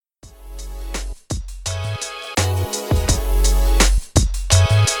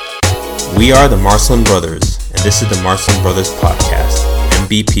We are the Marcelin Brothers, and this is the Marcelin Brothers Podcast,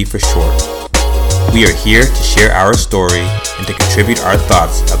 MBP for short. We are here to share our story and to contribute our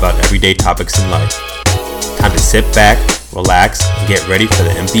thoughts about everyday topics in life. Time to sit back, relax, and get ready for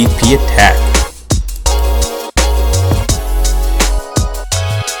the MVP attack.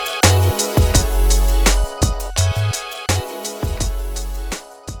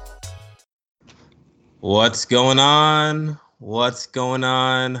 What's going on? What's going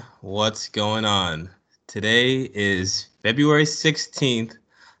on? What's going on? Today is February 16th,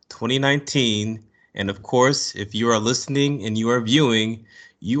 2019. And of course, if you are listening and you are viewing,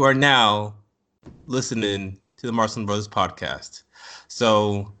 you are now listening to the Marcelin Brothers Podcast.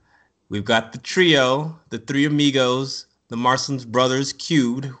 So we've got the trio, the three amigos, the Marcelin Brothers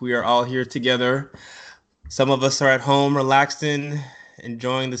cubed. We are all here together. Some of us are at home relaxing,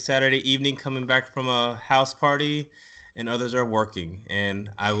 enjoying the Saturday evening, coming back from a house party, and others are working. And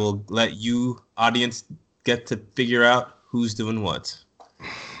I will let you, audience, get to figure out who's doing what.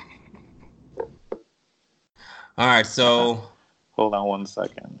 All right, so... Hold on 1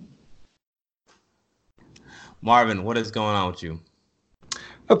 second. Marvin, what is going on with you?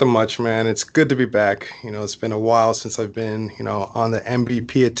 Nothing much, man. It's good to be back. It's been a while since I've been, on the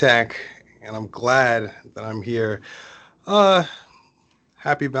MVP attack, and I'm glad that I'm here.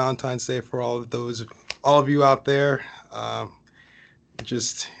 Happy Valentine's Day for all of you out there.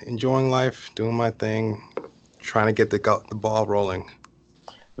 Just enjoying life, doing my thing, trying to get the ball rolling.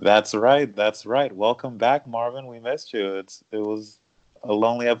 That's right. Welcome back, Marvin. We missed you. It was a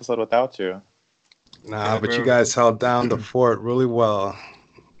lonely episode without you. Nah, but you guys held down the fort really well.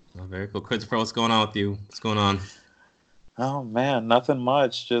 Oh, very cool. Christopher, what's going on with you? What's going on? Oh, man, nothing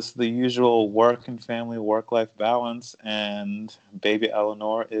much. Just the usual work and family work-life balance. And baby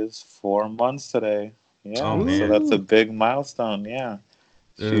Eleanor is 4 months today. Yeah, so that's a big milestone. Yeah.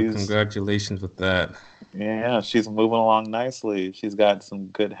 Dude, congratulations with that. Yeah, she's moving along nicely. She's got some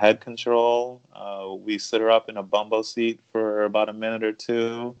good head control. We sit her up in a bumbo seat for about a minute or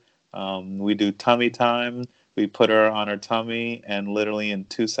two. We do tummy time. We put her on her tummy, and literally in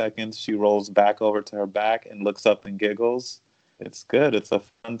 2 seconds, she rolls back over to her back and looks up and giggles. It's good. It's a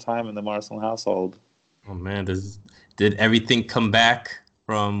fun time in the Marcelin household. Oh, man. Did everything come back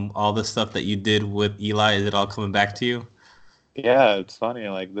from all the stuff that you did with Eli? Is it all coming back to you? Yeah, it's funny.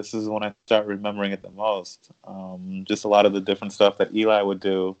 Like, this is when I start remembering it the most. Just a lot of the different stuff that Eli would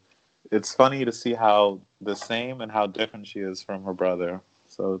do. It's funny to see how the same and how different she is from her brother.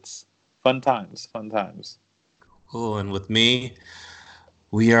 So it's fun times. Cool. And with me,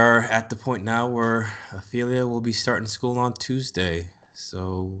 we are at the point now where Ophelia will be starting school on Tuesday.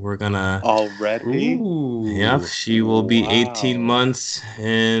 So we're going to... Already? Yep, she will be 18 months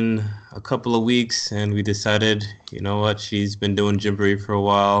in a couple of weeks. And we decided, you know what, she's been doing gymboree for a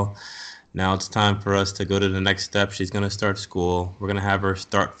while. Now it's time for us to go to the next step. She's going to start school. We're going to have her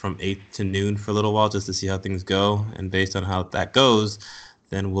start from 8 to noon for a little while just to see how things go. And based on how that goes,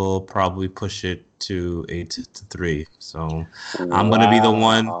 then we'll probably push it to 8 to 3. So I'm going to be the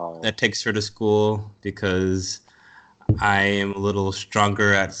one that takes her to school because I am a little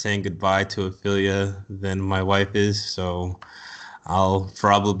stronger at saying goodbye to Ophelia than my wife is. So I'll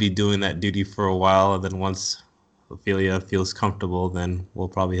probably be doing that duty for a while. And then once Ophelia feels comfortable, then we'll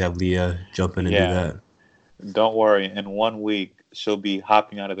probably have Leah jump in and do that. Don't worry. In 1 week, she'll be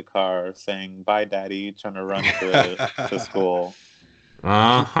hopping out of the car saying, "Bye, Daddy," trying to run to school.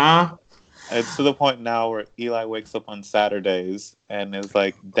 Uh-huh. It's to the point now where Eli wakes up on Saturdays and is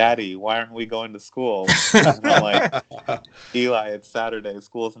like, "Daddy, why aren't we going to school?" And I'm like, "Eli, it's Saturday.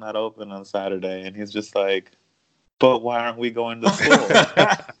 School's not open on Saturday." And he's just like, "But why aren't we going to school?"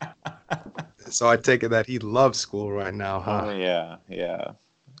 So I take it that he loves school right now, huh? Oh, yeah.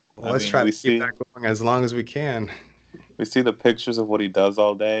 Well, let's try to keep that going as long as we can. We see the pictures of what he does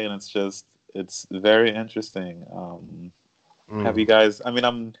all day, and it's very interesting. Have you guys,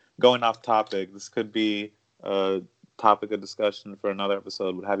 I'm going off topic. This could be a topic of discussion for another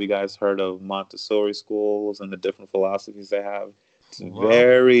episode, but have you guys heard of Montessori schools and the different philosophies they have? It's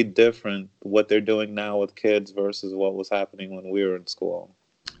very different what they're doing now with kids versus what was happening when we were in school.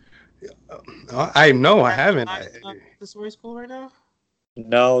 I know, I haven't. Montessori school right now?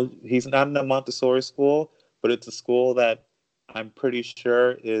 No, he's not in a Montessori school, but it's a school that I'm pretty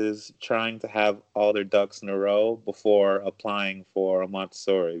sure is trying to have all their ducks in a row before applying for a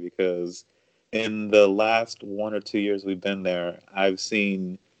Montessori, because in the last 1 or 2 years we've been there, I've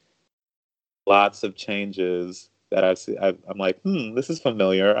seen lots of changes that I'm like, this is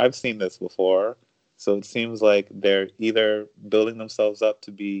familiar. I've seen this before. So it seems like they're either building themselves up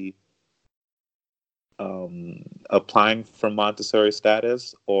to be applying for Montessori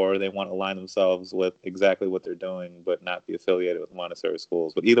status, or they want to align themselves with exactly what they're doing but not be affiliated with Montessori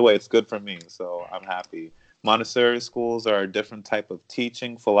schools. But either way, it's good for me, so I'm happy. Montessori schools are a different type of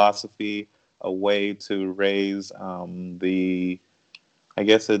teaching philosophy, a way to raise I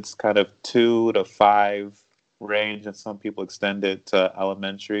guess it's kind of 2 to 5 range, and some people extend it to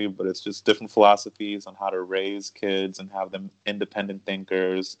elementary, but it's just different philosophies on how to raise kids and have them independent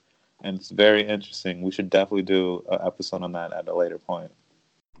thinkers. And it's very interesting. We should definitely do an episode on that at a later point.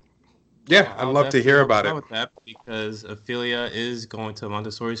 Yeah, I'd love to hear about it. With that because Ophelia is going to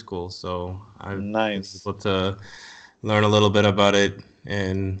Montessori school, so I'm nice. able to learn a little bit about it.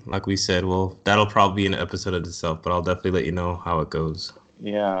 And like we said, well, that'll probably be an episode of itself, but I'll definitely let you know how it goes.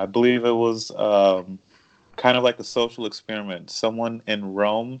 Yeah, I believe it was kind of like a social experiment. Someone in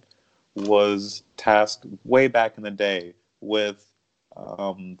Rome was tasked way back in the day with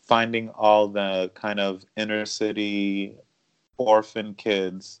finding all the kind of inner city orphan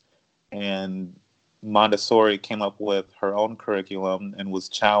kids, and Montessori came up with her own curriculum and was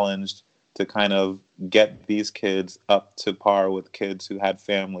challenged to kind of get these kids up to par with kids who had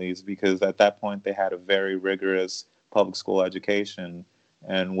families, because at that point they had a very rigorous public school education.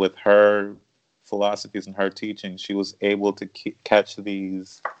 And with her philosophies and her teaching, she was able to catch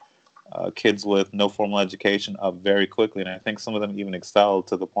these kids with no formal education up very quickly. And I think some of them even excelled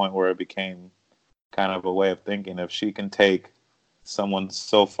to the point where it became kind of a way of thinking. If she can take someone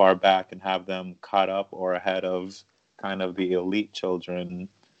so far back and have them caught up or ahead of kind of the elite children,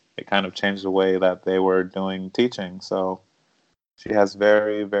 it kind of changed the way that they were doing teaching. So she has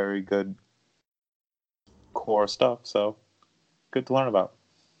very, very good core stuff. So good to learn about.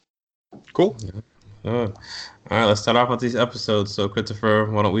 Cool. Yeah. All right, let's start off with these episodes. So, Christopher,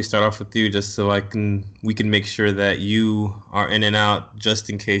 why don't we start off with you, just so we can make sure that you are in and out, just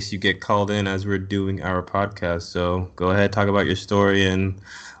in case you get called in as we're doing our podcast. So, go ahead, talk about your story, and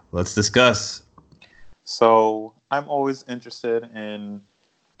let's discuss. So, I'm always interested in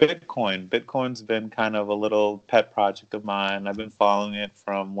Bitcoin. Bitcoin's been kind of a little pet project of mine. I've been following it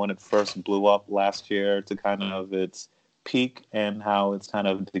from when it first blew up last year to kind of its peak and how it's kind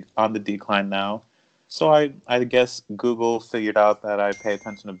of on the decline now. So I guess Google figured out that I pay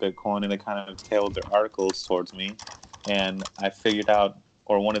attention to Bitcoin, and they kind of tailored their articles towards me. And I figured out,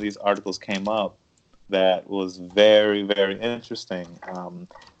 or one of these articles came up that was very, very interesting.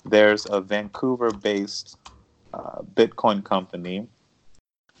 There's a Vancouver-based Bitcoin company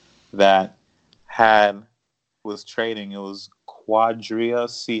that was trading. It was Quadria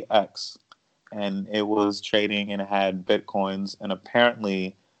CX, and it was trading and it had Bitcoins, and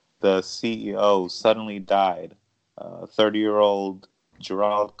apparently the CEO suddenly died, 30-year-old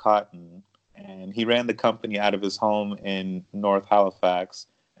Gerald Cotton, and he ran the company out of his home in North Halifax,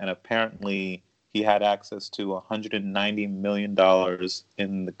 and apparently he had access to $190 million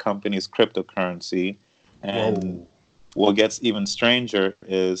in the company's cryptocurrency. And Whoa. what gets even stranger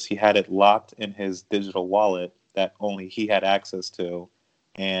is he had it locked in his digital wallet that only he had access to,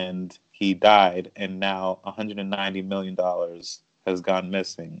 and he died, and now $190 million has gone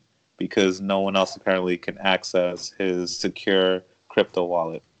missing because no one else apparently can access his secure crypto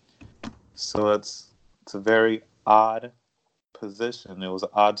wallet. So it's a very odd position. It was an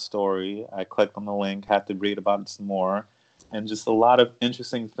odd story. I clicked on the link, had to read about it some more, and just a lot of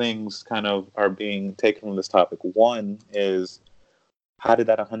interesting things kind of are being taken from this topic. One is, how did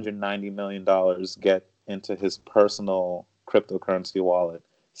that $190 million get into his personal cryptocurrency wallet?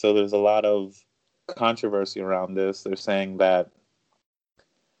 So there's a lot of controversy around this. They're saying that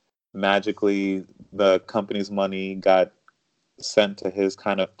magically the company's money got sent to his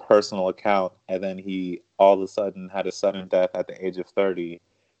kind of personal account, and then he all of a sudden had a sudden death at the age of 30.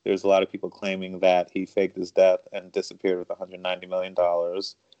 There's a lot of people claiming that he faked his death and disappeared with $190 million.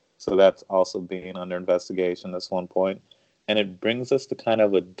 So that's also being under investigation. That's one point. And it brings us to kind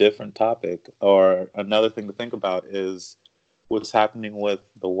of a different topic, or another thing to think about is what's happening with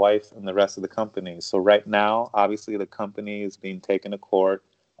the wife and the rest of the company. So right now, obviously the company is being taken to court.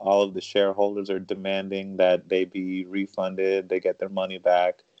 All of the shareholders are demanding that they be refunded, they get their money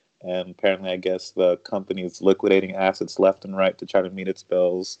back. And apparently, I guess the company is liquidating assets left and right to try to meet its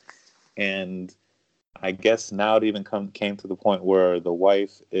bills. And I guess now it even came to the point where the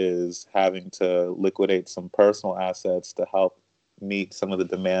wife is having to liquidate some personal assets to help meet some of the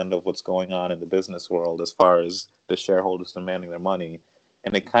demand of what's going on in the business world as far as the shareholders demanding their money.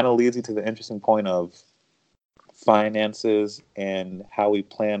 And it kind of leads you to the interesting point of finances and how we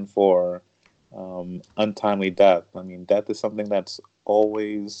plan for untimely death. I mean, death is something that's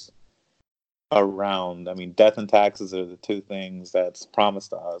always around. I mean, death and taxes are the two things that's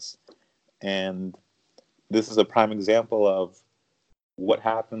promised to us. And this is a prime example of what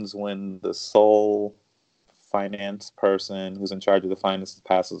happens when the sole finance person who's in charge of the finances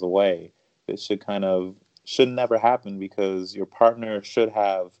passes away. It should never happen, because your partner should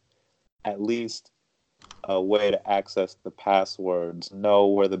have at least a way to access the passwords, know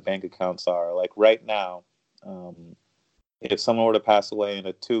where the bank accounts are. Like right now, if someone were to pass away in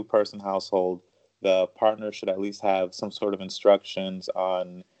a two-person household, the partner should at least have some sort of instructions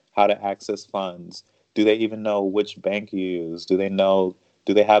on how to access funds. Do they even know which bank you use? Do they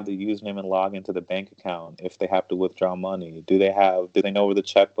have the username and login to the bank account if they have to withdraw money? Do they know where the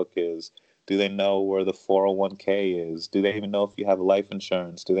checkbook is? Do they know where the 401k is? Do they even know if you have life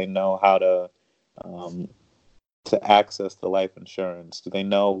insurance? Do they know how to access the life insurance? Do they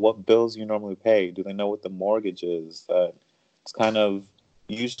know what bills you normally pay? Do they know what the mortgage is? It's kind of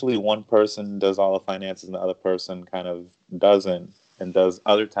usually one person does all the finances and the other person kind of doesn't and does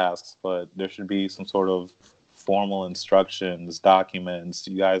other tasks, but there should be some sort of formal instructions, documents.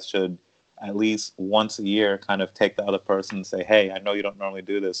 You guys should at least once a year kind of take the other person and say, hey, I know you don't normally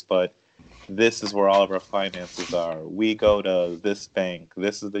do this, but this is where all of our finances are. We go to this bank.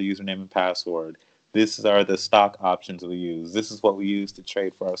 This is the username and password. This are the stock options we use. This is what we use to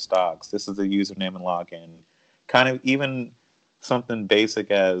trade for our stocks. This is the username and login. Kind of even something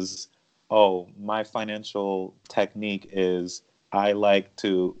basic as, oh, my financial technique is I like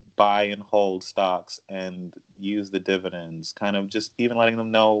to buy and hold stocks and use the dividends. Kind of just even letting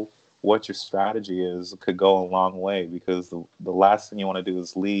them know what your strategy is could go a long way, because the last thing you want to do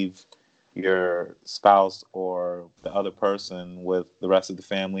is leave your spouse or the other person with the rest of the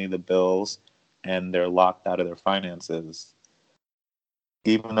family, the bills, and they're locked out of their finances.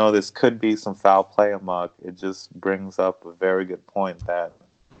 Even though this could be some foul play amok, it just brings up a very good point that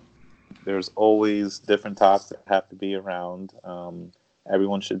there's always different talks that have to be around.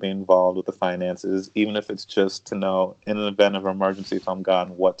 Everyone should be involved with the finances, even if it's just to know, in an event of emergency, if I'm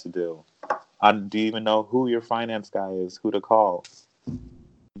gone, what to do. Do you even know who your finance guy is, who to call?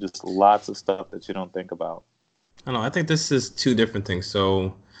 Just lots of stuff that you don't think about. I know. I think this is two different things.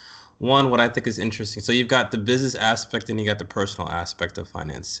 So, one, what I think is interesting. So you've got the business aspect and you got the personal aspect of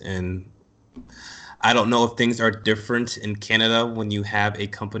finance. And I don't know if things are different in Canada when you have a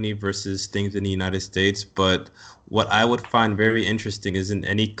company versus things in the United States. But what I would find very interesting is in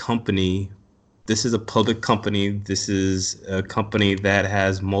any company, this is a public company. This is a company that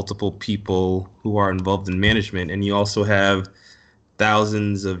has multiple people who are involved in management. And you also have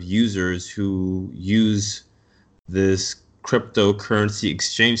thousands of users who use this cryptocurrency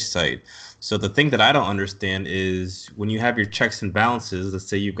exchange site. So the thing that I don't understand is when you have your checks and balances, let's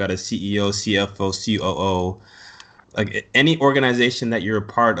say you've got a CEO, CFO, COO, like any organization that you're a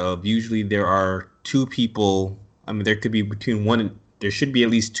part of, usually there are two people. I mean, there could be there should be at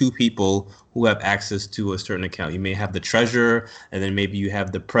least two people who have access to a certain account. You may have the treasurer, and then maybe you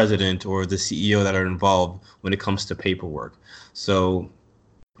have the president or the CEO that are involved when it comes to paperwork. So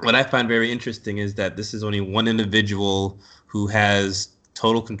what I find very interesting is that this is only one individual who has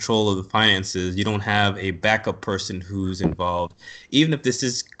total control of the finances. You don't have a backup person who's involved. Even if this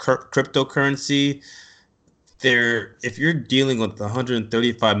is cryptocurrency, if you're dealing with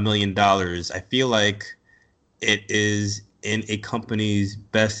 $135 million, I feel like it is in a company's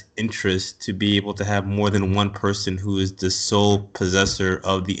best interest to be able to have more than one person who is the sole possessor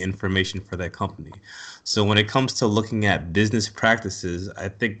of the information for that company. So when it comes to looking at business practices, I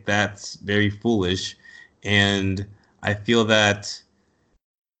think that's very foolish. And I feel that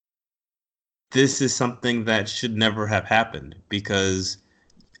this is something that should never have happened, because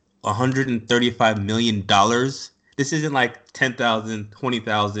 $135 million, this isn't like 10,000,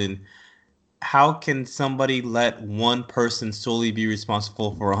 20,000. How can somebody let one person solely be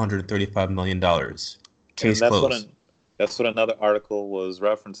responsible for $135 million? Case closed. That's what another article was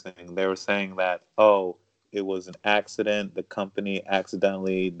referencing. They were saying that, oh, it was an accident. The company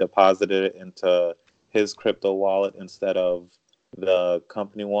accidentally deposited it into his crypto wallet instead of the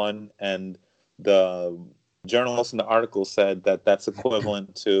company one. And the journalist in the article said that that's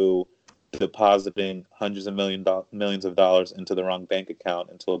equivalent to depositing hundreds of millions of dollars into the wrong bank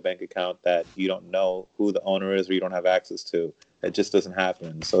account, into a bank account that you don't know who the owner is or you don't have access to. It just doesn't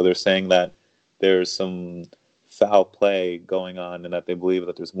happen. So they're saying that there's some foul play going on and that they believe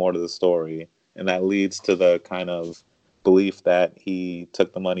that there's more to the story. And that leads to the kind of belief that he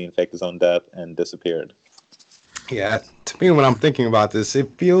took the money and faked his own death and disappeared. Yeah, to me, when I'm thinking about this,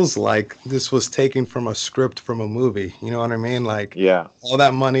 it feels like this was taken from a script from a movie. You know what I mean? Like, yeah, all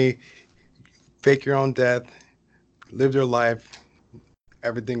that money, fake your own death, live your life,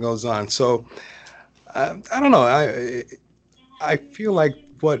 everything goes on. So I don't know. I feel like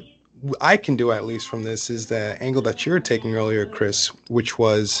what I can do at least from this is the angle that you were taking earlier, Chris, which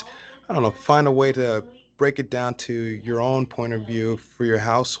was, I don't know, find a way to break it down to your own point of view for your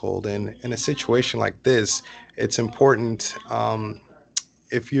household. And in a situation like this, it's important,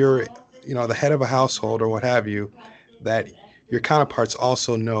 if you're, the head of a household or what have you, that your counterparts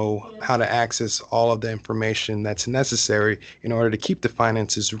also know how to access all of the information that's necessary in order to keep the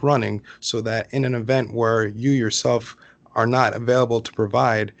finances running, so that in an event where you yourself are not available to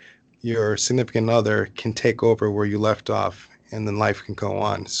provide, your significant other can take over where you left off, and then life can go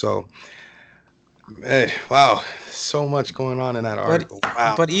on. So, wow, so much going on in that article.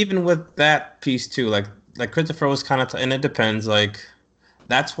 Wow. But even with that piece too, like Christopher was kind of, and it depends. Like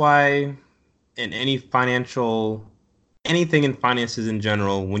that's why in anything in finances in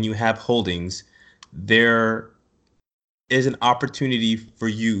general, when you have holdings, there is an opportunity for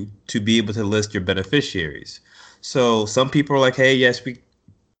you to be able to list your beneficiaries. So some people are like, hey, yes,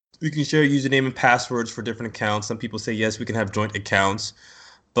 we can share username and passwords for different accounts. Some people say, yes, we can have joint accounts.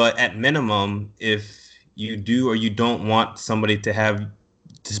 But at minimum, if you do or you don't want somebody to have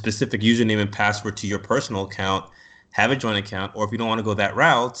the specific username and password to your personal account, have a joint account. Or if you don't want to go that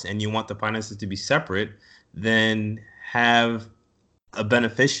route and you want the finances to be separate, then have a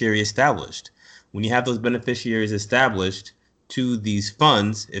beneficiary established. When you have those beneficiaries established to these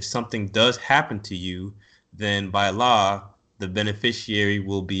funds, if something does happen to you, then by law, the beneficiary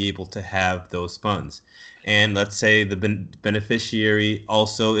will be able to have those funds. And let's say the beneficiary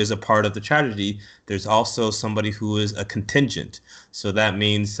also is a part of the tragedy. There's also somebody who is a contingent. So that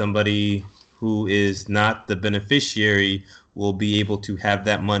means somebody who is not the beneficiary will be able to have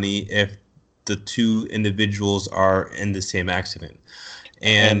that money if the two individuals are in the same accident.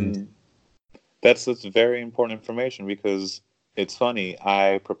 And that's very important information, because it's funny.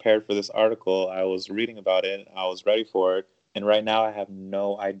 I prepared for this article. I was reading about it. I was ready for it. And right now, I have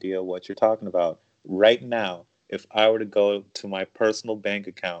no idea what you're talking about. Right now, if I were to go to my personal bank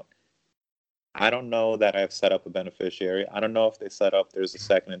account, I don't know that I've set up a beneficiary. I don't know if they set up there's a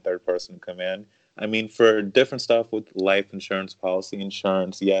second and third person to come in. I mean, for different stuff with life insurance, policy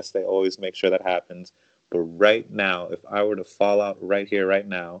insurance, yes, they always make sure that happens. But right now, if I were to fall out right here, right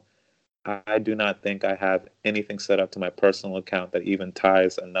now, I do not think I have anything set up to my personal account that even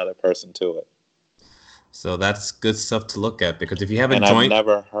ties another person to it. So that's good stuff to look at, because if you have a and joint, I've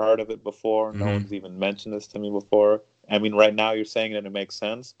never heard of it before. No one's even mentioned this to me before. I mean, right now you're saying that it makes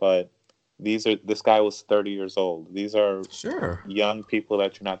sense, but this guy was 30 years old. These are young people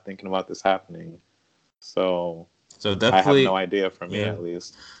that you're not thinking about this happening. So definitely, I have no idea, for me at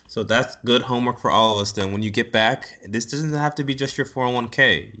least. So that's good homework for all of us. Then when you get back, this doesn't have to be just your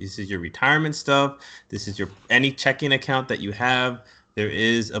 401k. This is your retirement stuff. This is your any checking account that you have. There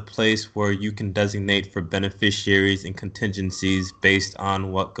is a place where you can designate for beneficiaries and contingencies based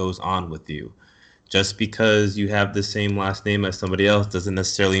on what goes on with you. Just because you have the same last name as somebody else doesn't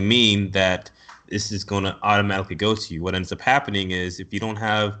necessarily mean that this is going to automatically go to you. What ends up happening is if you don't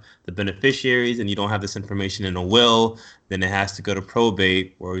have the beneficiaries and you don't have this information in a will, then it has to go to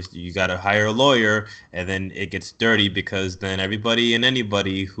probate, where you got to hire a lawyer, and then it gets dirty, because then everybody and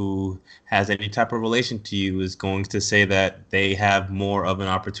anybody who has any type of relation to you is going to say that they have more of an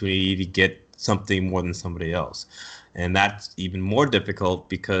opportunity to get something more than somebody else. And that's even more difficult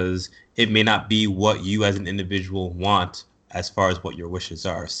because it may not be what you as an individual want as far as what your wishes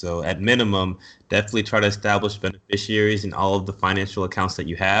are. So at minimum, definitely try to establish beneficiaries in all of the financial accounts that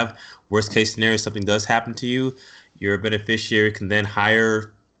you have. Worst case scenario, something does happen to you, your beneficiary can then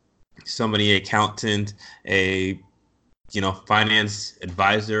hire somebody, an accountant, a finance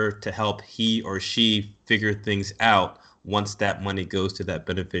advisor, to help he or she figure things out once that money goes to that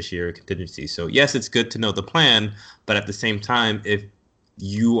beneficiary contingency. So yes, it's good to know the plan, but at the same time, if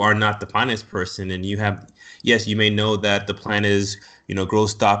you are not the finance person and you have, yes, you may know that the plan is,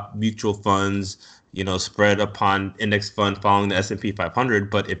 growth stock mutual funds, spread upon index fund following the S&P 500.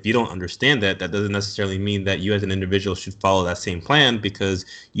 But if you don't understand that, that doesn't necessarily mean that you as an individual should follow that same plan, because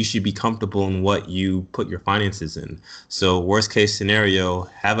you should be comfortable in what you put your finances in. So worst case scenario,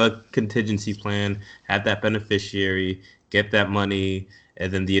 have a contingency plan, have that beneficiary, get that money.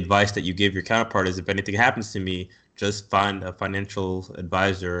 And then the advice that you give your counterpart is, if anything happens to me, just find a financial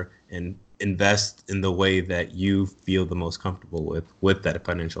advisor and invest in the way that you feel the most comfortable with that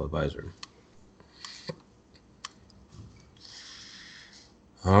financial advisor.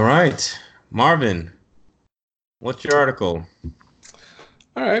 All right, Marvin, what's your article?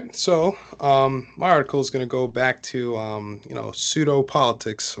 All right, so my article is going to go back to pseudo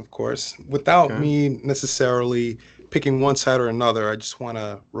politics, of course, without me necessarily picking one side or another. I just want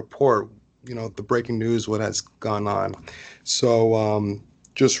to report the breaking news, what has gone on. So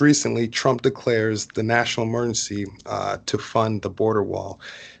just recently, Trump declares the national emergency to fund the border wall.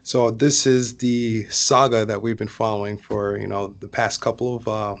 So this is the saga that we've been following for, the past couple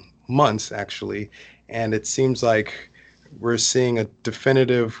of months, actually. And it seems like we're seeing a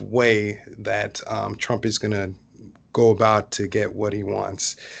definitive way that Trump is going to go about to get what he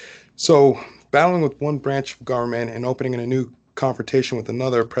wants. So, battling with one branch of government and opening in a new confrontation with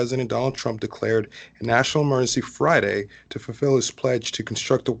another, President Donald Trump declared a national emergency Friday to fulfill his pledge to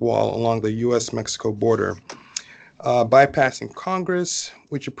construct a wall along the U.S.-Mexico border. Bypassing Congress,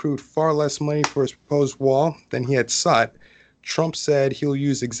 which approved far less money for his proposed wall than he had sought, Trump said he'll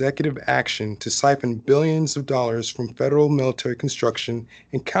use executive action to siphon billions of dollars from federal military construction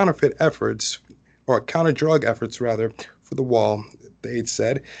and counter-drug efforts, rather, for the wall, the aide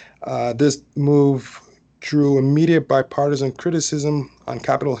said. This move drew immediate bipartisan criticism on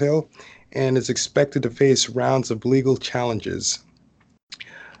Capitol Hill and is expected to face rounds of legal challenges.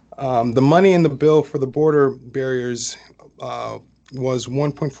 The money in the bill for the border barriers was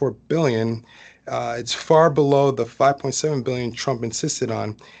 $1.4 billion. It's far below the $5.7 billion Trump insisted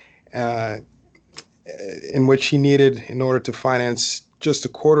on, in which he needed in order to finance just a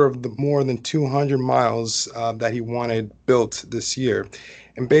quarter of the more than 200 miles that he wanted built this year.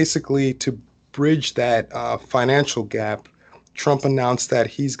 And basically, to bridge that financial gap, Trump announced that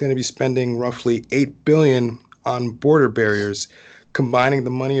he's going to be spending roughly $8 billion on border barriers, combining the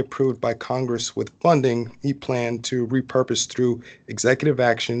money approved by Congress with funding he planned to repurpose through executive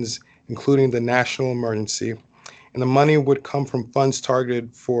actions, including the national emergency. And the money would come from funds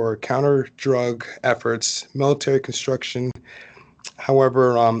targeted for counter-drug efforts, military construction.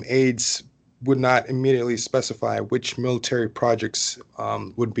 However, aides would not immediately specify which military projects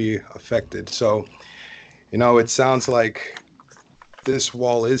would be affected. So, it sounds like this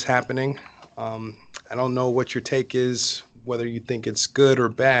wall is happening. I don't know what your take is, whether you think it's good or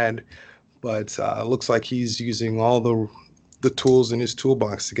bad, but it looks like he's using all the tools in his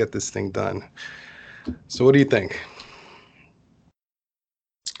toolbox to get this thing done. So what do you think?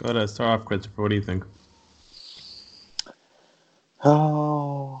 Go ahead, start off, Christopher. What do you think?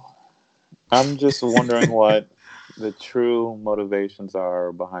 Oh, I'm just wondering what the true motivations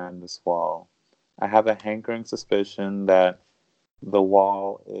are behind this wall. I have a hankering suspicion that the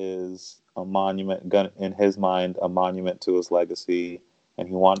wall is a monument, in his mind, a monument to his legacy, and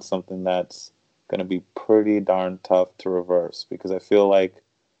he wants something that's going to be pretty darn tough to reverse, because I feel like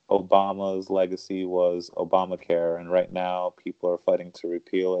Obama's legacy was Obamacare, and right now people are fighting to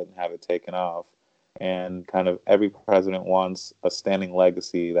repeal it and have it taken off. And kind of every president wants a standing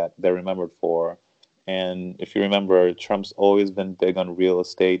legacy that they're remembered for. And if you remember, Trump's always been big on real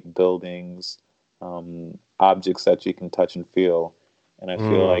estate, buildings, objects that you can touch and feel. And I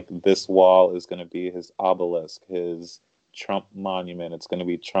feel like this wall is going to be his obelisk, his Trump monument. It's going to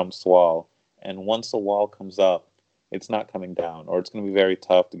be Trump's wall. And once the wall comes up, it's not coming down, or it's going to be very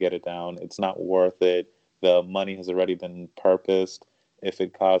tough to get it down. It's not worth it. The money has already been purposed. If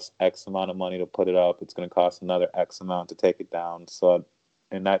it costs X amount of money to put it up, it's going to cost another X amount to take it down. So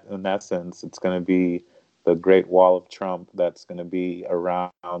in that sense, it's going to be the Great Wall of Trump that's going to be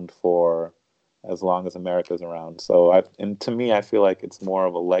around for as long as America's around. So to me, I feel like it's more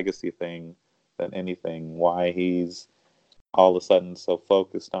of a legacy thing than anything. Why he's all of a sudden so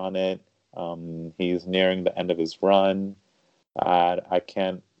focused on it. He's nearing the end of his run. I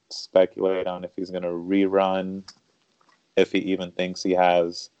can't speculate on if he's going to rerun, if he even thinks he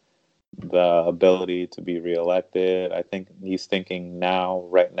has the ability to be reelected. I think he's thinking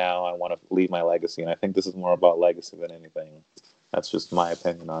right now, I want to leave my legacy. And I think this is more about legacy than anything. That's just my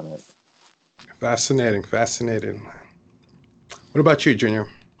opinion on it. Fascinating. What about you, Junior?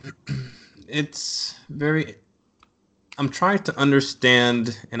 It's I'm trying to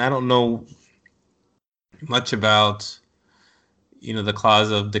understand, and I don't know much about, the clause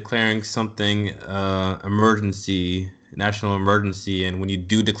of declaring something national emergency. And when you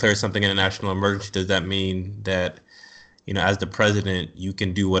do declare something in a national emergency, does that mean that, as the president, you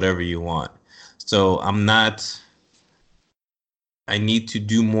can do whatever you want? So I need to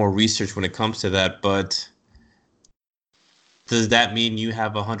do more research when it comes to that, but does that mean you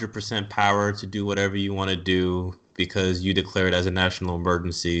have 100% power to do whatever you want to do because you declare it as a national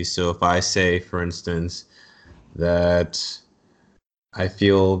emergency? So if I say, for instance, that I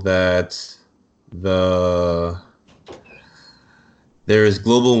feel that there is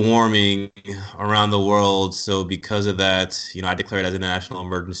global warming around the world, so because of that, I declare it as a national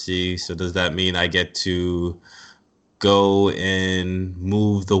emergency. So does that mean I get to go and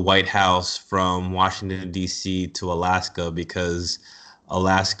move the White House from Washington, D.C. to Alaska because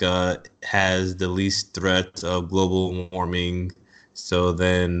Alaska has the least threat of global warming So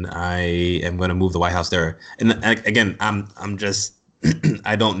then I am going to move the White House there. And again, I'm just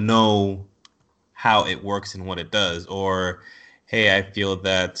I don't know how it works and what it does. Or, hey, I feel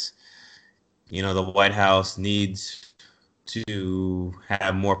that the White House needs to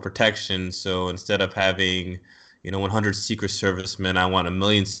have more protection. So instead of having 100 Secret Servicemen, I want 1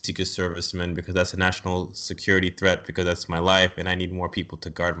 million Secret Servicemen because that's a national security threat, because that's my life and I need more people to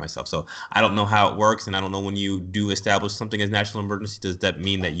guard myself. So I don't know how it works, and I don't know, when you do establish something as national emergency, does that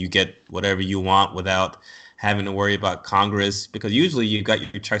mean that you get whatever you want without having to worry about Congress? Because usually you've got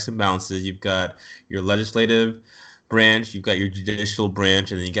your checks and balances, you've got your legislative branch, you've got your judicial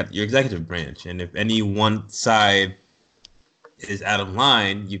branch, and then you got your executive branch. And if any one side is out of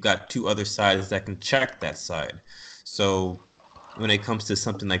line, you've got two other sides that can check that side. So when it comes to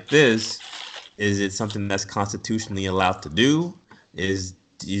something like this, is it something that's constitutionally allowed to do? Is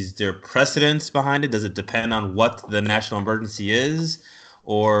there precedence behind it? Does it depend on what the national emergency is?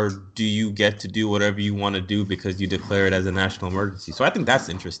 Or do you get to do whatever you want to do because you declare it as a national emergency? So I think that's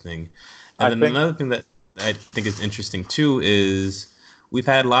interesting. And then another thing that I think is interesting too is we've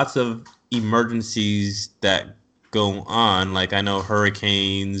had lots of emergencies that go on. Like, I know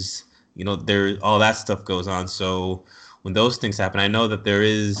hurricanes, there, all that stuff goes on. So when those things happen, I know that there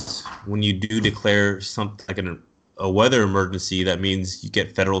is, when you do declare something like a weather emergency, that means you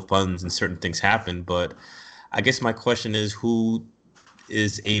get federal funds and certain things happen. But I guess my question is, who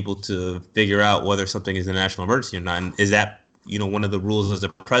is able to figure out whether something is a national emergency or not? And is that, one of the rules as a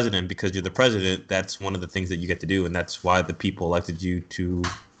president? Because you're the president, that's one of the things that you get to do, and that's why the people elected you to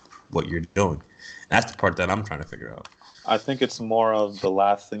what you're doing. That's the part that I'm trying to figure out. I think it's more of the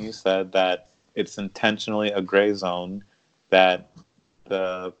last thing you said, that it's intentionally a gray zone, that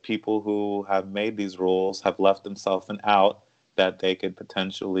the people who have made these rules have left themselves an out that they could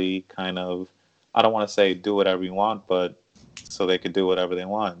potentially kind of, I don't want to say do whatever you want, but so they could do whatever they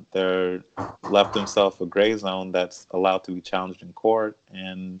want. They're left themselves a gray zone that's allowed to be challenged in court.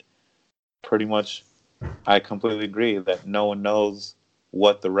 And pretty much, I completely agree that no one knows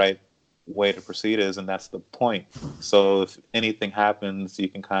what the right way to proceed is, and that's the point. So if anything happens, you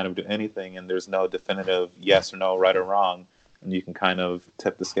can kind of do anything, and there's no definitive yes or no, right or wrong, and you can kind of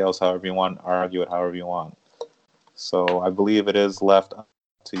tip the scales however you want, argue it however you want. So I believe it is left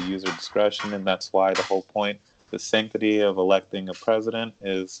to user discretion, and that's why the whole point, the sanctity of electing a president,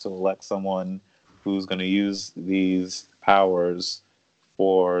 is to elect someone who's going to use these powers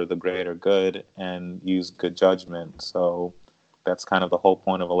for the greater good and use good judgment. So that's kind of the whole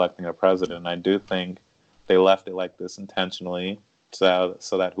point of electing a president. And I do think they left it like this intentionally, so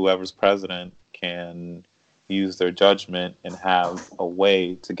that whoever's president can use their judgment and have a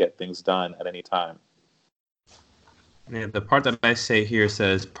way to get things done at any time. Yeah, the part that I say here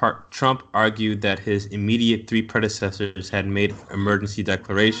says, Trump argued that his immediate three predecessors had made emergency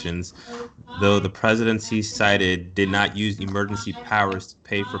declarations, though the presidency cited did not use emergency powers to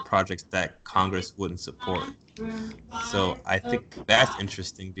pay for projects that Congress wouldn't support. So I think that's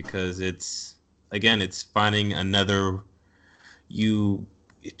interesting, because it's finding another, you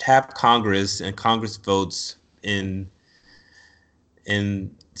tap Congress, and Congress votes in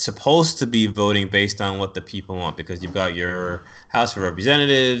supposed to be voting based on what the people want, because you've got your House of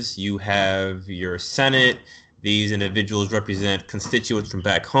Representatives, you have your Senate. These individuals represent constituents from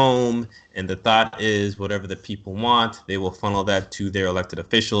back home, and the thought is whatever the people want, they will funnel that to their elected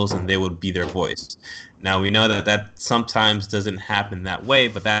officials, and they will be their voice. Now, we know that sometimes doesn't happen that way,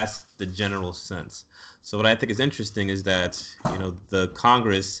 but that's the general sense. So what I think is interesting is that, the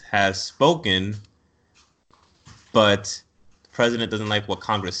Congress has spoken, but the president doesn't like what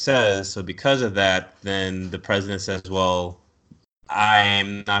Congress says. So because of that, then the president says, well,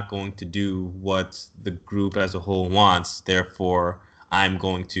 I'm not going to do what the group as a whole wants. Therefore, I'm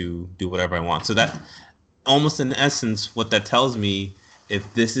going to do whatever I want. So that almost in essence, what that tells me,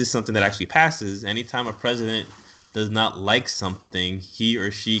 if this is something that actually passes, anytime a president does not like something, he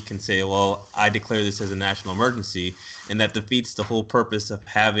or she can say, well, I declare this as a national emergency. And that defeats the whole purpose of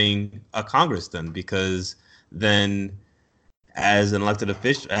having a Congress then, because then as an elected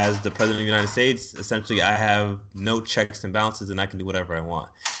official, as the president of the United States, essentially I have no checks and balances and I can do whatever I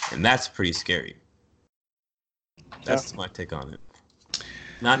want. And that's pretty scary. That's my take on it.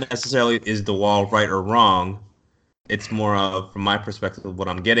 Not necessarily is the wall right or wrong. It's more of, from my perspective, what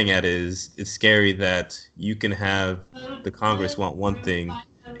I'm getting at is it's scary that you can have the Congress want one thing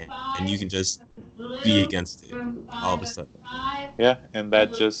and you can just be against it all of a sudden. Yeah, and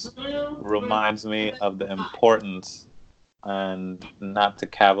that just reminds me of the importance, and not to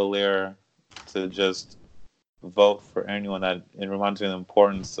cavalier, to just vote for anyone. That it reminds me of the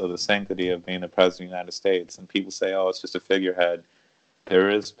importance of the sanctity of being the president of the United States. And people say, oh, it's just a figurehead. There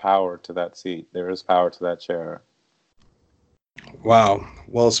is power to that seat. There is power to that chair. Wow.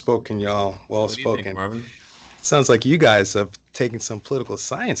 Well spoken, y'all. Well What do you think, spoken. Marvin? Sounds like you guys have taken some political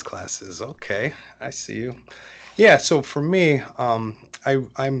science classes. Okay, I see you. Yeah, so for me,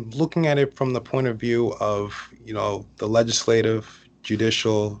 I'm looking at it from the point of view of, the legislative,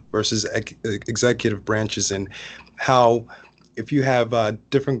 judicial versus executive branches, and how if you have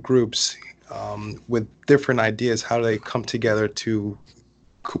different groups with different ideas, how do they come together to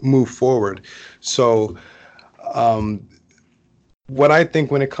move forward? So, um, what I think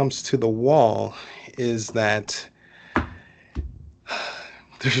when it comes to the wall is that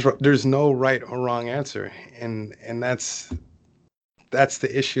there's no right or wrong answer, and that's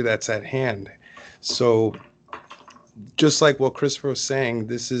the issue that's at hand. So just like what Christopher was saying,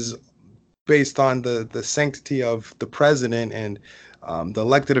 this is based on the sanctity of the president and the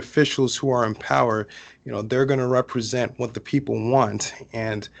elected officials who are in power. They're going to represent what the people want,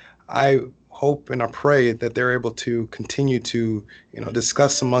 and I hope and I pray that they're able to continue to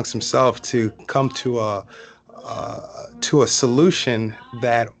discuss amongst themselves to come to a solution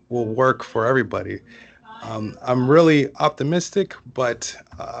that will work for everybody. I'm really optimistic, but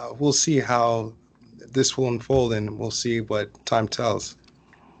we'll see how this will unfold, and we'll see what time tells.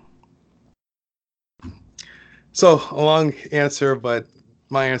 So a long answer, but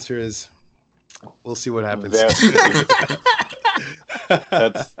my answer is we'll see what happens.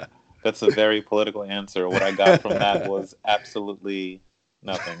 That's a very political answer. What I got from that was absolutely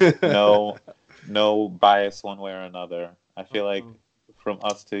nothing. No bias one way or another. I feel like from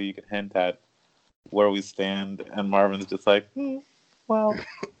us two, you could hint at where we stand, and Marvin's just like, well,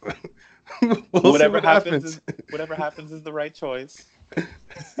 whatever happens is the right choice.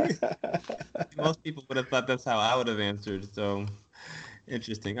 Most people would have thought that's how I would have answered. So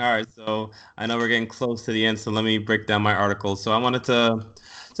interesting. All right. So I know we're getting close to the end. So let me break down my article. So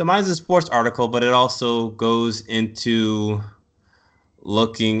mine's a sports article, but it also goes into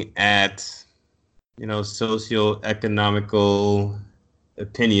looking at, socioeconomical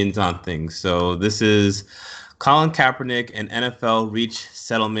opinions on things. So this is Colin Kaepernick and NFL reach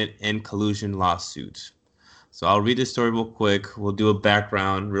settlement in collusion lawsuit. So I'll read the story real quick. We'll do a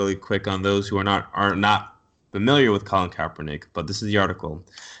background really quick on those who are not familiar with Colin Kaepernick, but this is the article.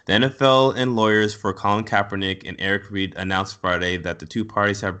 The NFL and lawyers for Colin Kaepernick and Eric Reid announced Friday that the two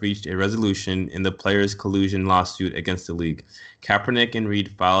parties have reached a resolution in the players' collusion lawsuit against the league. Kaepernick and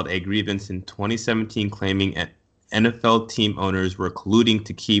Reid filed a grievance in 2017 claiming NFL team owners were colluding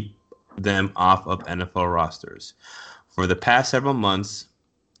to keep them off of NFL rosters. For the past several months,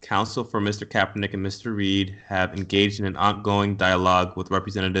 counsel for Mr. Kaepernick and Mr. Reid have engaged in an ongoing dialogue with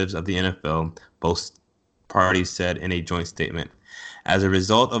representatives of the NFL, both parties said in a joint statement. As a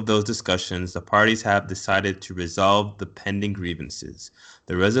result of those discussions, the parties have decided to resolve the pending grievances.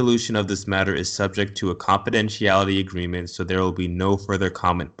 The resolution of this matter is subject to a confidentiality agreement, so there will be no further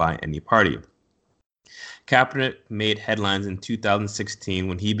comment by any party. Kaepernick made headlines in 2016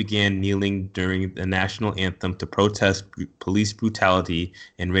 when he began kneeling during the national anthem to protest police brutality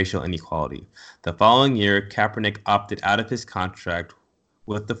and racial inequality. The following year, Kaepernick opted out of his contract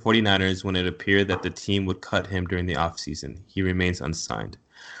with the 49ers when it appeared that the team would cut him during the offseason. He remains unsigned.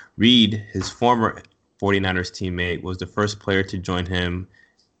 Reid, his former 49ers teammate, was the first player to join him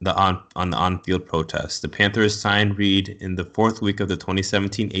on the on-field protest. The Panthers signed Reid in the fourth week of the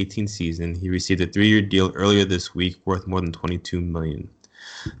 2017-18 season. He received a 3-year deal earlier this week worth more than $22 million.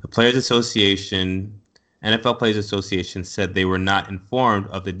 The NFL Players Association said they were not informed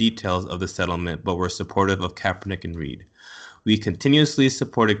of the details of the settlement, but were supportive of Kaepernick and Reid. We continuously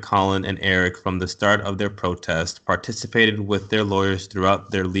supported Colin and Eric from the start of their protest, participated with their lawyers throughout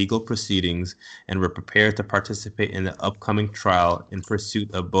their legal proceedings, and were prepared to participate in the upcoming trial in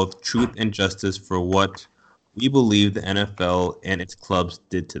pursuit of both truth and justice for what we believe the NFL and its clubs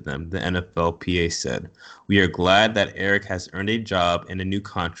did to them, the NFLPA said. We are glad that Eric has earned a job and a new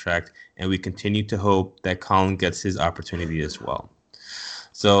contract, and we continue to hope that Colin gets his opportunity as well.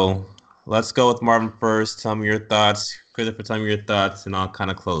 So let's go with Marvin first. Tell me your thoughts. Christopher, tell me your thoughts, and I'll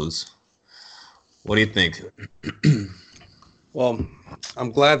kind of close. What do you think? Well, I'm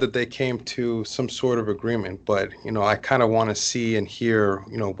glad that they came to some sort of agreement, but, I kind of want to see and hear,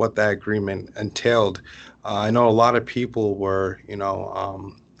 what that agreement entailed. I know a lot of people were,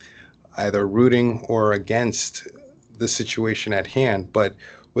 either rooting or against the situation at hand, but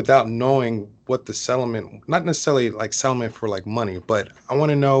without knowing what the settlement, not necessarily like settlement for like money, but I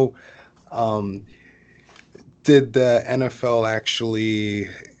want to know, did the NFL actually,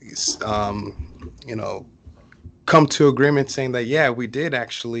 come to agreement saying that, yeah, we did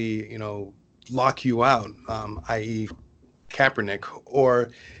actually, lock you out, i.e., Kaepernick,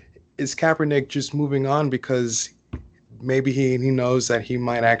 or is Kaepernick just moving on because maybe he knows that he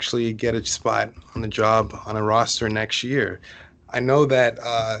might actually get a spot on the job on a roster next year? I know that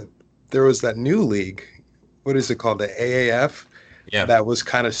there was that new league. What is it called? The AAF. Yeah. That was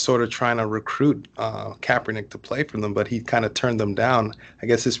kind of sort of trying to recruit Kaepernick to play for them, but he kind of turned them down. I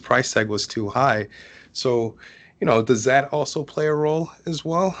guess his price tag was too high. So, does that also play a role as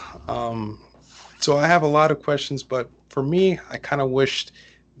well? So I have a lot of questions, but for me, I kind of wished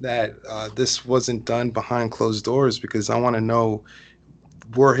that this wasn't done behind closed doors, because I want to know,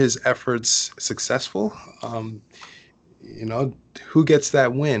 were his efforts successful? Who gets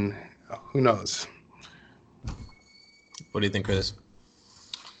that win? Who knows? What do you think, Chris?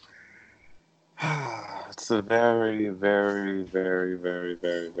 It's a very, very, very, very,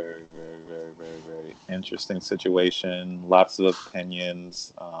 very, very, very, very, very, very interesting situation. Lots of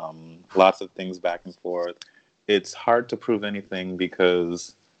opinions, lots of things back and forth. It's hard to prove anything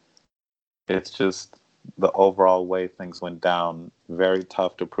because it's just the overall way things went down. Very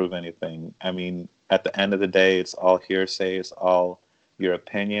tough to prove anything. I mean, at the end of the day, it's all hearsay. It's all your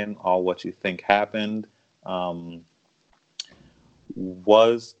opinion, all what you think happened.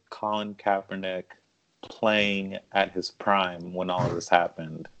 Was Colin Kaepernick playing at his prime when all of this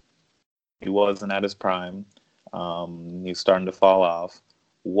happened? He wasn't at his prime. He's starting to fall off.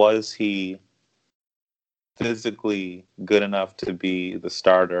 Was he physically good enough to be the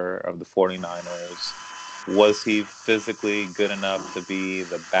starter of the 49ers? Was he physically good enough to be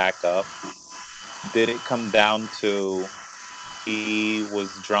the backup? Did it come down to he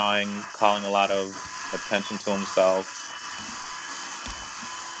was calling a lot of attention to himself,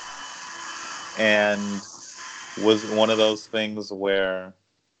 and was one of those things where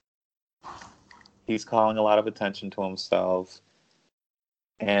he's calling a lot of attention to himself,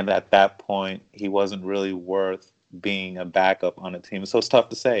 and at that point he wasn't really worth being a backup on a team? So it's tough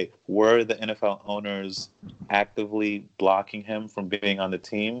to say. Were the NFL owners actively blocking him from being on the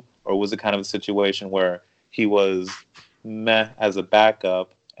team, or was it kind of a situation where he was meh as a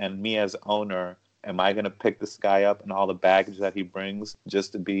backup, and me as owner, am I going to pick this guy up and all the baggage that he brings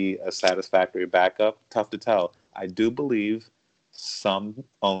just to be a satisfactory backup? Tough to tell. I do believe some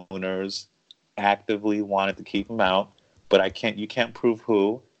owners actively wanted to keep him out, but you can't prove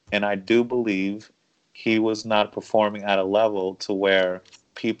who. And I do believe he was not performing at a level to where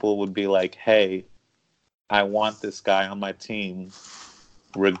people would be like, hey, I want this guy on my team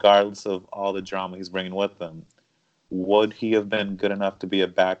regardless of all the drama he's bringing with him. Would he have been good enough to be a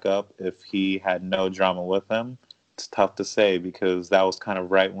backup if he had no drama with him? It's tough to say, because that was kind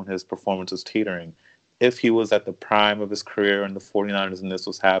of right when his performance was teetering. If he was at the prime of his career in the 49ers and this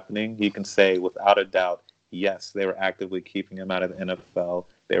was happening, you can say without a doubt, yes, they were actively keeping him out of the NFL.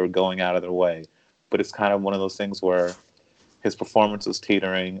 They were going out of their way. But it's kind of one of those things where his performance was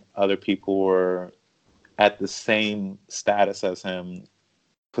teetering. Other people were at the same status as him,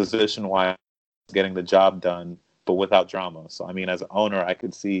 position-wise, getting the job done, but without drama. So, I mean, as an owner, I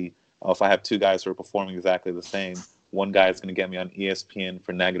could see if I have two guys who are performing exactly the same, one guy is going to get me on ESPN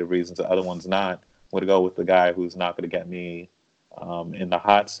for negative reasons, the other one's not. I'm going to go with the guy who's not going to get me in the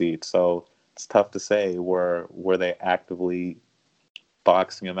hot seat. So it's tough to say. Were they actively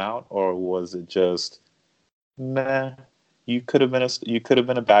boxing him out, or was it just meh? You could have been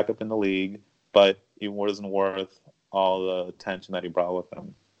a backup in the league, but it wasn't worth all the attention that he brought with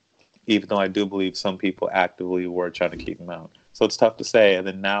him. Even though I do believe some people actively were trying to keep him out. So it's tough to say. And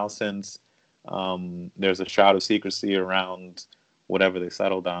then now, since there's a shroud of secrecy around whatever they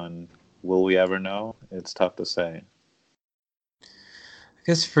settled on, will we ever know? It's tough to say. I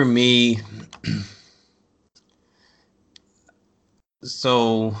guess for me,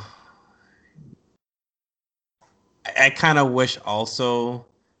 so I kind of wish also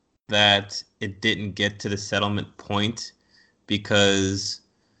that it didn't get to the settlement point, because,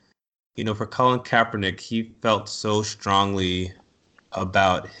 for Colin Kaepernick, he felt so strongly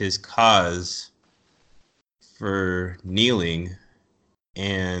about his cause for kneeling.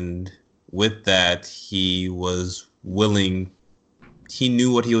 And with that, he was willing, he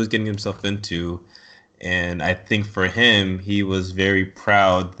knew what he was getting himself into. And I think for him, he was very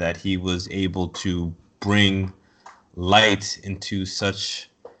proud that he was able to bring light into such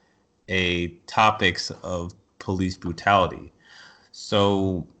a topics of police brutality.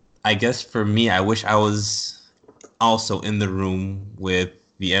 So I guess for me, I wish I was also in the room with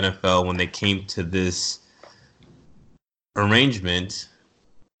the NFL when they came to this arrangement,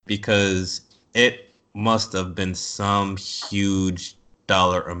 because it must have been some huge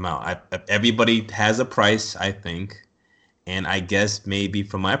dollar amount. Everybody has a price, I think. And I guess maybe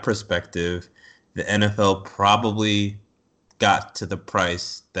from my perspective, the NFL probably got to the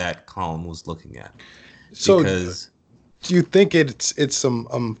price that Colin was looking at. So, Because do you think it's a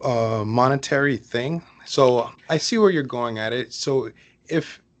monetary thing? So I see where you're going at it. So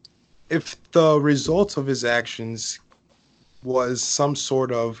if the result of his actions was some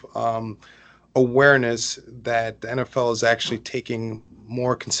sort of awareness that the NFL is actually taking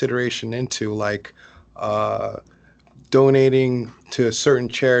more consideration into, like uh, donating to certain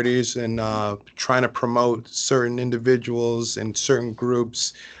charities and trying to promote certain individuals and certain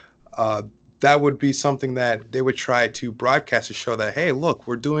groups, uh, that would be something that they would try to broadcast to show that, hey, look,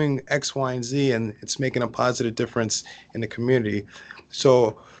 we're doing X, Y, and Z, and it's making a positive difference in the community.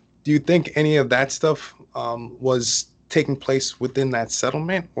 So, do you think any of that stuff was taking place within that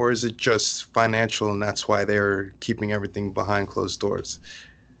settlement, or is it just financial and that's why they're keeping everything behind closed doors?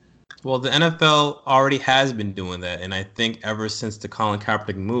 Well, the NFL already has been doing that, and I think ever since the Colin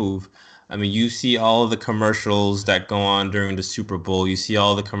Kaepernick move, I mean, you see all of the commercials that go on during the Super Bowl. You see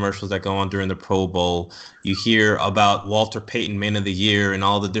all the commercials that go on during the Pro Bowl. You hear about Walter Payton Man of the Year and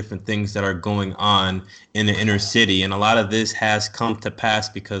all the different things that are going on in the inner city, and a lot of this has come to pass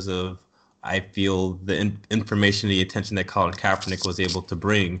because of, I feel, the information, the attention that Colin Kaepernick was able to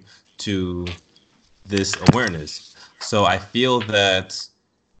bring to this awareness. So I feel that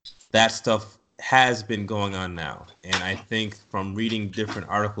stuff has been going on now. And I think from reading different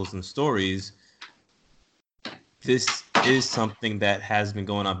articles and stories, this is something that has been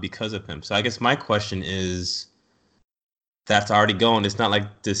going on because of him. So I guess my question is, that's already going. It's not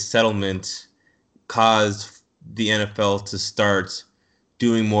like this settlement caused the NFL to start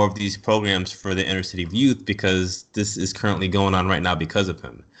doing more of these programs for the inner city youth, because this is currently going on right now because of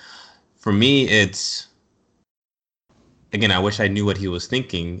him. For me, it's, again, I wish I knew what he was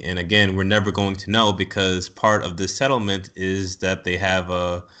thinking. And again, we're never going to know, because part of the settlement is that they have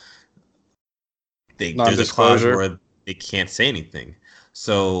there's a clause where they can't say anything.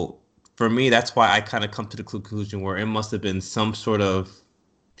 So for me, that's why I kind of come to the conclusion where it must have been some sort of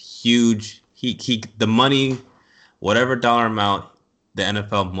huge, the money, whatever dollar amount, the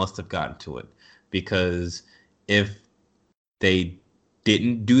NFL must have gotten to it. Because if they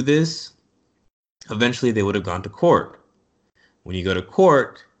didn't do this, eventually they would have gone to court. When you go to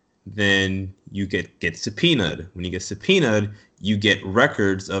court, then you get subpoenaed. When you get subpoenaed, you get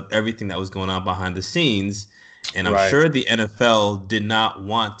records of everything that was going on behind the scenes. And I'm sure the NFL did not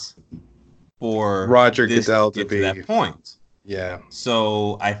want for Roger Goodell to be to that point. Yeah.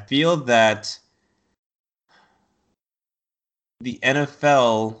 So I feel that the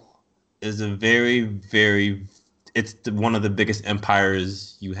NFL is a very, very, it's one of the biggest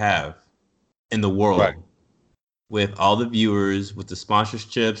empires you have in the world. Right. With all the viewers, with the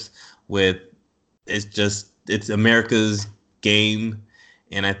sponsorships, it's America's game.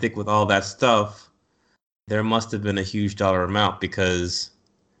 And I think with all that stuff, there must have been a huge dollar amount, because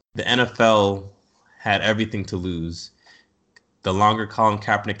the NFL had everything to lose. The longer Colin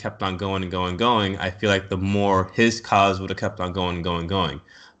Kaepernick kept on going and going and going, I feel like the more his cause would have kept on going and going and going.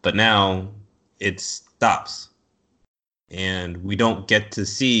 But now it stops. And we don't get to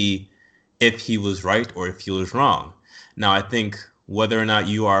see if he was right or if he was wrong. Now, I think whether or not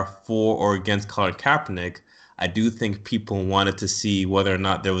you are for or against Colin Kaepernick, I do think people wanted to see whether or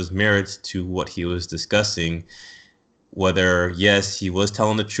not there was merit to what he was discussing. Whether, yes, he was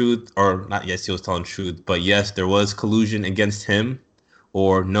telling the truth, or not, yes, he was telling the truth, but yes, there was collusion against him,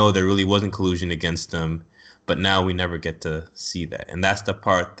 or no, there really wasn't collusion against him. But now we never get to see that. And that's the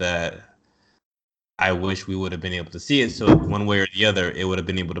part that I wish we would have been able to see it. So one way or the other, it would have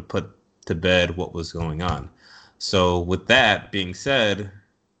been able to put to bed what was going on. So with that being said,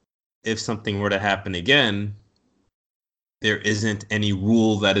 if something were to happen again, there isn't any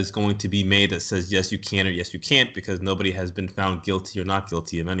rule that is going to be made that says yes you can or yes you can't, because nobody has been found guilty or not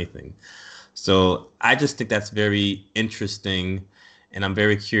guilty of anything. So I just think that's very interesting, and I'm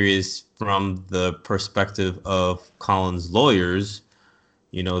very curious from the perspective of Colin's lawyers.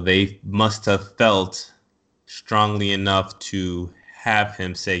 You know, they must have felt strongly enough to have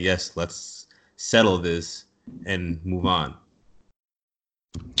him say, yes, let's settle this and move on.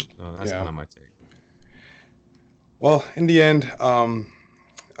 So that's kind of my take. Well, in the end,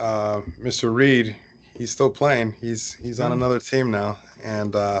 Mr. Reed, he's still playing. He's on another team now,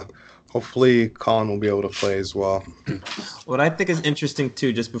 and hopefully Colin will be able to play as well. What I think is interesting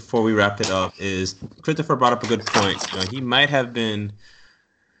too, just before we wrap it up, is Christopher brought up a good point. You know, he might have been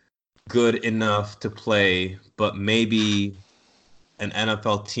good enough to play, but maybe an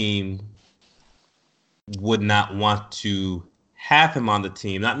NFL team would not want to have him on the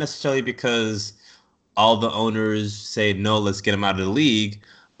team, not necessarily because all the owners say, no, let's get him out of the league,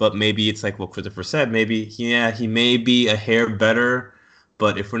 but maybe it's like what Christopher said. Maybe, he may be a hair better,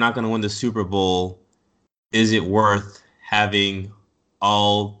 but if we're not going to win the Super Bowl, is it worth having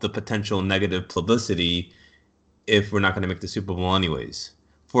all the potential negative publicity if we're not going to make the Super Bowl anyways?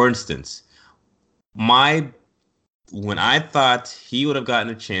 For instance, when I thought he would have gotten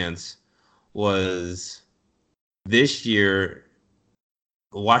a chance was this year.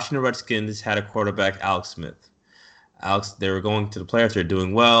 The Washington Redskins had a quarterback, Alex Smith. They were going to the playoffs, they're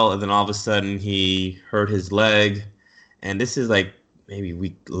doing well, and then all of a sudden he hurt his leg. And this is like maybe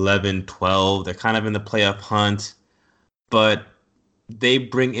week 11, 12. They're kind of in the playoff hunt. But they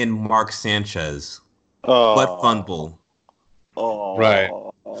bring in Mark Sanchez. Butt fumble. Right.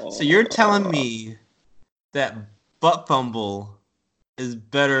 So you're telling me that butt fumble is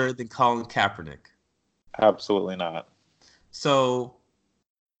better than Colin Kaepernick? Absolutely not. So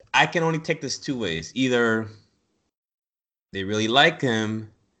I can only take this two ways. Either they really like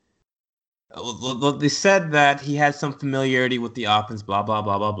him. Well, they said that he had some familiarity with the offense, blah, blah,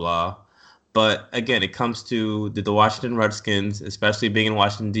 blah, blah, blah. But again, it comes to the Washington Redskins, especially being in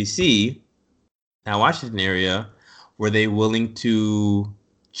Washington, D.C., now Washington area, were they willing to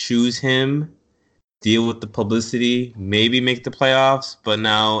choose him, deal with the publicity, maybe make the playoffs? But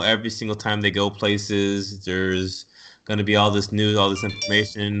now every single time they go places, there's going to be all this news, all this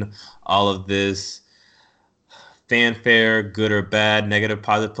information, all of this fanfare, good or bad, negative,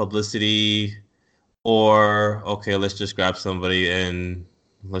 positive publicity, or, okay, let's just grab somebody and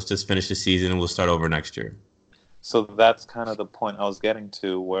let's just finish the season and we'll start over next year. So that's kind of the point I was getting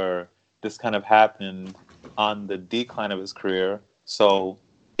to, where this kind of happened on the decline of his career. So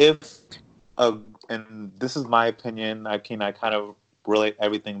and this is my opinion, I kind of relate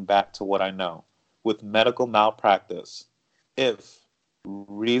everything back to what I know. With medical malpractice, if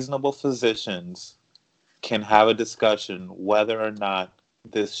reasonable physicians can have a discussion whether or not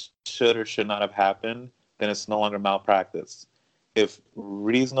this should or should not have happened, then it's no longer malpractice. If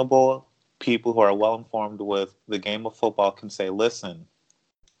reasonable people who are well informed with the game of football can say, listen,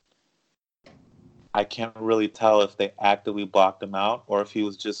 I can't really tell if they actively blocked him out or if he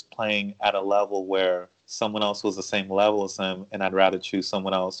was just playing at a level where someone else was the same level as him, and I'd rather choose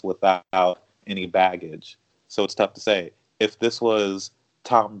someone else without any baggage. So it's tough to say. If this was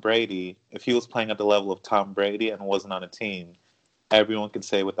Tom Brady, if he was playing at the level of Tom Brady and wasn't on a team, everyone could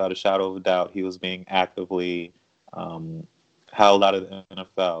say without a shadow of a doubt he was being actively held out of the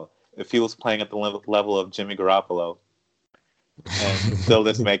NFL. If he was playing at the level of Jimmy Garoppolo and still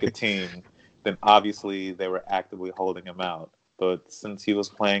didn't make a team, then obviously they were actively holding him out. But since he was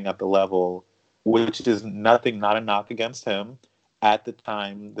playing at the level, which is not a knock against him, at the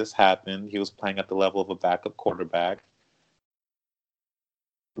time this happened, he was playing at the level of a backup quarterback.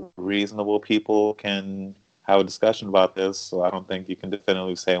 Reasonable people can have a discussion about this, so I don't think you can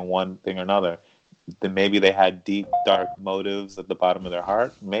definitively say one thing or another. Then maybe they had deep, dark motives at the bottom of their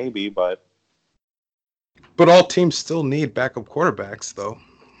heart, maybe, but all teams still need backup quarterbacks, though.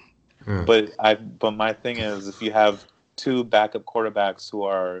 But my thing is, if you have two backup quarterbacks who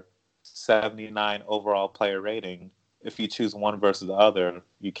are 79 overall player rating, if you choose one versus the other,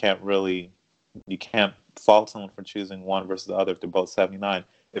 you can't fault someone for choosing one versus the other if they're both 79.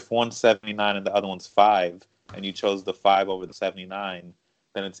 If one's 79 and the other one's 5, and you chose the 5 over the 79,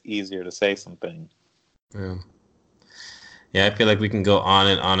 then it's easier to say something. Yeah, I feel like we can go on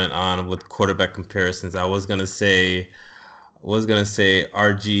and on and on with quarterback comparisons. I was gonna say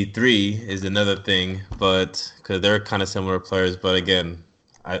RG3 is another thing, but because they're kind of similar players. But again,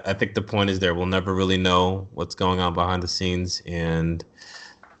 I think the point is there. We'll never really know what's going on behind the scenes, and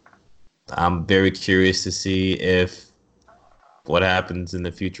I'm very curious to see what happens in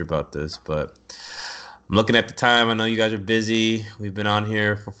the future about this. But I'm looking at the time. I know you guys are busy. We've been on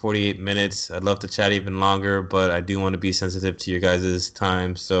here for 48 minutes. I'd love to chat even longer, but I do want to be sensitive to your guys'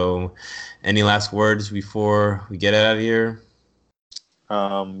 time. So any last words before we get out of here?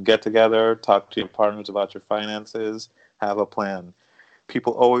 Get together, talk to your partners about your finances, have a plan.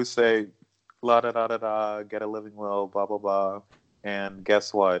 People always say, la da da da da, get a living will, blah blah blah. And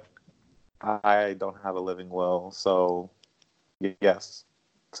guess what? I don't have a living will, so yes,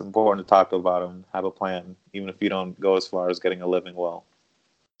 it's important to talk about them, have a plan, even if you don't go as far as getting a living will.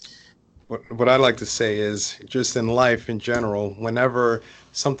 What I like to say is, just in life in general, whenever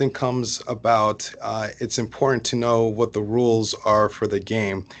something comes about, it's important to know what the rules are for the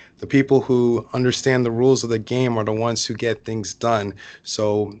game. The people who understand the rules of the game are the ones who get things done.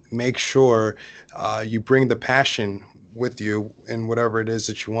 So make sure you bring the passion with you in whatever it is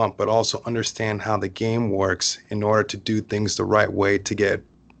that you want, but also understand how the game works in order to do things the right way to get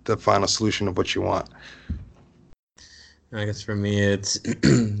the final solution of what you want. I guess for me, it's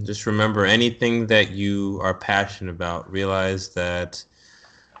just remember anything that you are passionate about. Realize that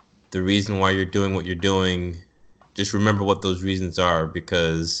the reason why you're doing what you're doing, just remember what those reasons are,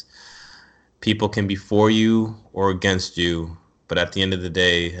 because people can be for you or against you. But at the end of the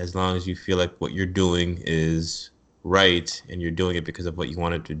day, as long as you feel like what you're doing is right and you're doing it because of what you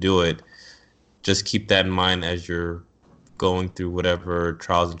wanted to do it, just keep that in mind as you're going through whatever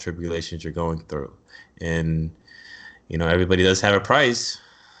trials and tribulations you're going through. And, everybody does have a price.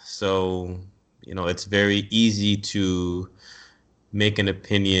 So, it's very easy to make an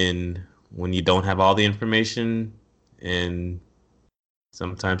opinion when you don't have all the information. And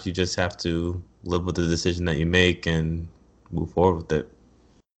sometimes you just have to live with the decision that you make and move forward with it.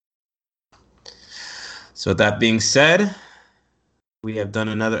 So that being said, we have done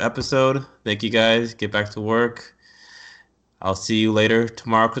another episode. Thank you guys. Get back to work. I'll see you later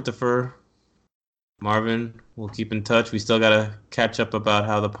tomorrow, Christopher. Marvin, we'll keep in touch. We still got to catch up about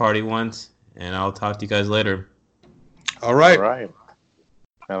how the party went, and I'll talk to you guys later. All right. All right.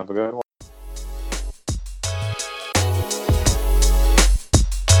 Have a good one.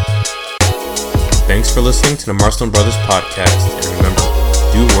 Thanks for listening to the Marstone Brothers podcast. And remember,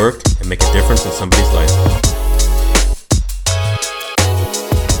 do work and make a difference in somebody's life.